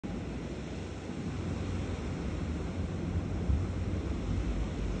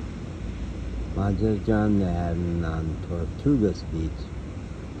Majo John Madden on Tortugas Beach.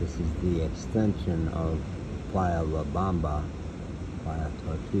 This is the extension of Playa La Bamba, Playa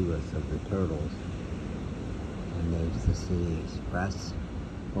Tortugas of the Turtles. And there's the City Express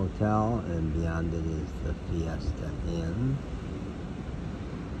Hotel, and beyond it is the Ph.D. Inn.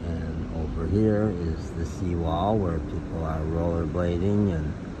 And over here is the seawall where people are rollerblading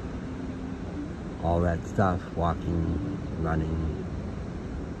and all that stuff, walking, running.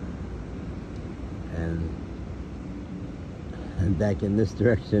 And back in this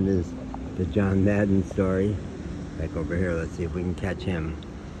direction is the John Madden story. Back over here, let's see if we can catch him.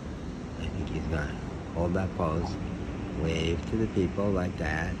 I think he's gonna hold that pose, wave to the people like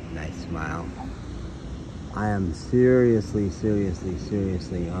that, nice smile. I am seriously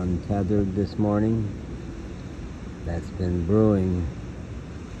untethered this morning. That's been brewing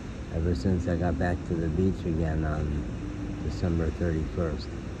ever since I got back to the beach again on December 31st.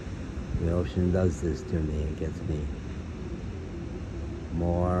 The ocean does this to me. It gets me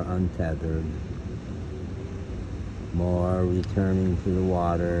more untethered, more returning to the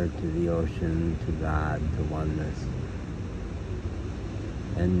water, to the ocean, to God, to oneness.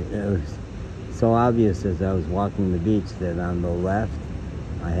 And it was so obvious as I was walking the beach that on the left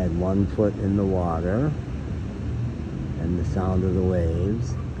I had one foot in the water and the sound of the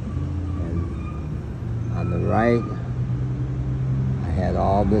waves, and on the right I had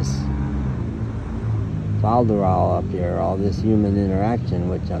all this falderal up here, all this human interaction,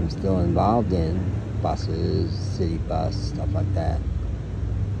 which I'm still involved in. Buses, city bus, stuff like that.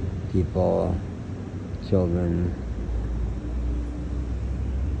 People, children.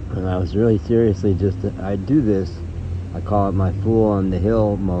 And I was really seriously I do this, I call it my fool on the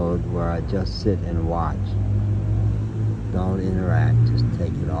hill mode, where I just sit and watch. Don't interact, just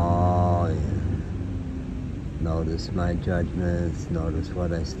take it all in. Notice my judgments, notice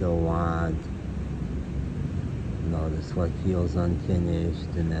what I still want. Notice what feels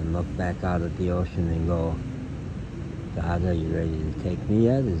unfinished, and then look back out at the ocean and go, God, are you ready to take me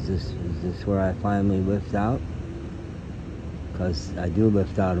yet? Is this where I finally lift out? Because I do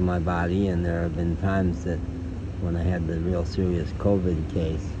lift out of my body, and there have been times that when I had the real serious COVID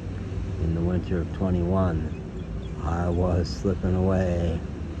case in the winter of 21, I was slipping away,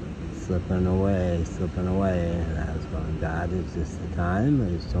 and I was going, God, is this the time?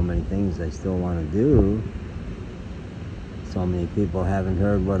 There's so many things I still want to do. So many people haven't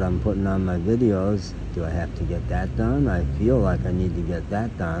heard what I'm putting on my videos. Do I have to get that done? I feel like I need to get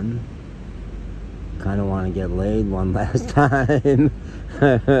that done. Kind of want to get laid one last time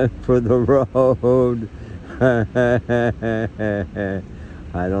for the road.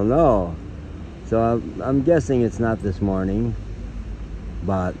 I don't know. So I'm guessing it's not this morning,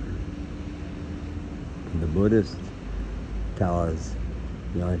 but the Buddhists tell us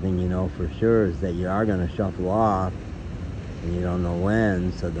the only thing you know for sure is that you are going to shuffle off, and you don't know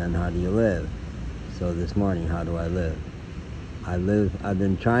when, so then how do you live? So this morning, how do I live? I've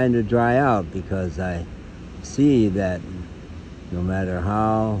been trying to dry out, because I see that no matter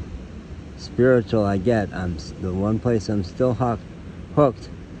how spiritual I get, the one place I'm still hooked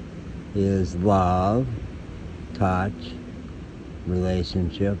is love, touch,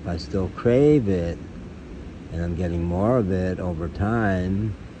 relationship. I still crave it, and I'm getting more of it over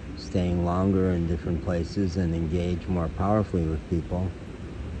time, staying longer in different places and engage more powerfully with people.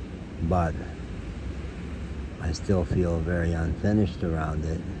 But I still feel very unfinished around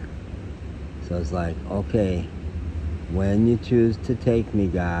it. So it's like, okay, when you choose to take me,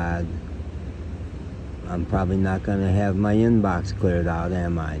 God, I'm probably not going to have my inbox cleared out,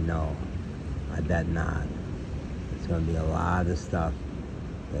 am I? No, I bet not. It's going to be a lot of stuff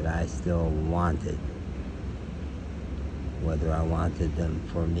that I still wanted. Whether I wanted them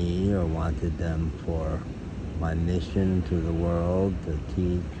for me or wanted them for my mission to the world to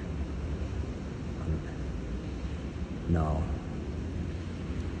teach. No.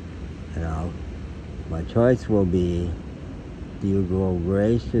 And my choice will be, do you go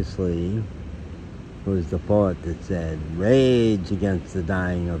graciously? Who's the poet that said, rage against the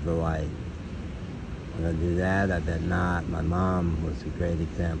dying of the light? I'm going to do that? I bet not. My mom was a great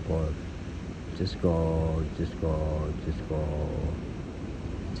example of just go.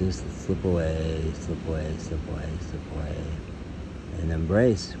 Just slip away, and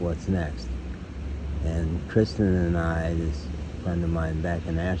embrace what's next. And Kristen and I, this friend of mine back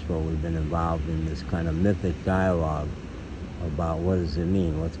in Asheville, we've been involved in this kind of mythic dialogue about what does it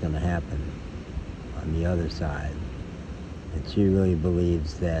mean, what's going to happen on the other side. And she really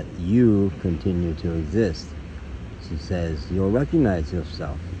believes that you continue to exist. She says, you'll recognize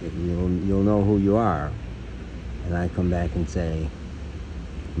yourself, you'll know who you are. And I come back and say,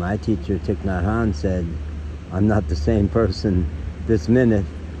 My teacher, Thich Nhat Hanh, said, I'm not the same person this minute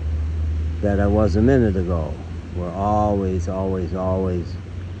that I was a minute ago. We're always, always, always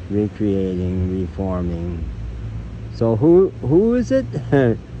recreating, reforming. So who is it?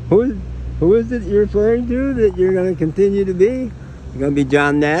 who is it you're referring to that you're going to continue to be? You're going to be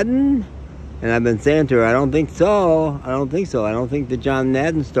John Madden? And I've been saying to her, I don't think so. I don't think so. I don't think the John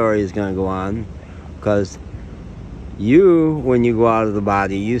Madden story is going to go on. Because you, when you go out of the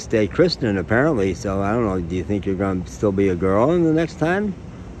body, you stay Christian apparently. So I don't know, do you think you're going to still be a girl in the next time?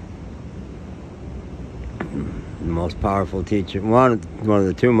 The most powerful teacher, one of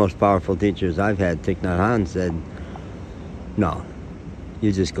the two most powerful teachers I've had, Thich Nhat Hanh, said, no,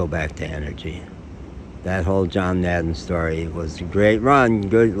 you just go back to energy. That whole John Madden story was a great run,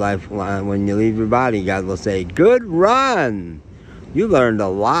 good life. When you leave your body, God will say, good run. You learned a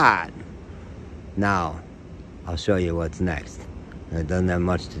lot. Now, I'll show you what's next. And it doesn't have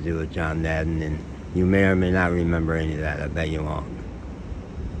much to do with John Madden, and you may or may not remember any of that. I bet you won't.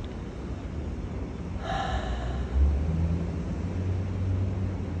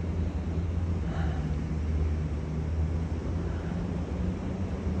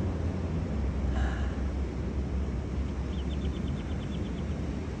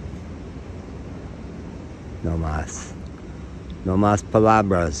 No más. No más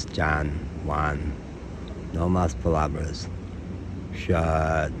palabras, John. Juan. No más palabras.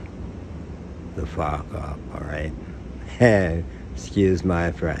 Shut the fuck up, alright? Excuse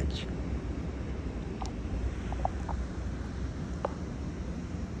my French.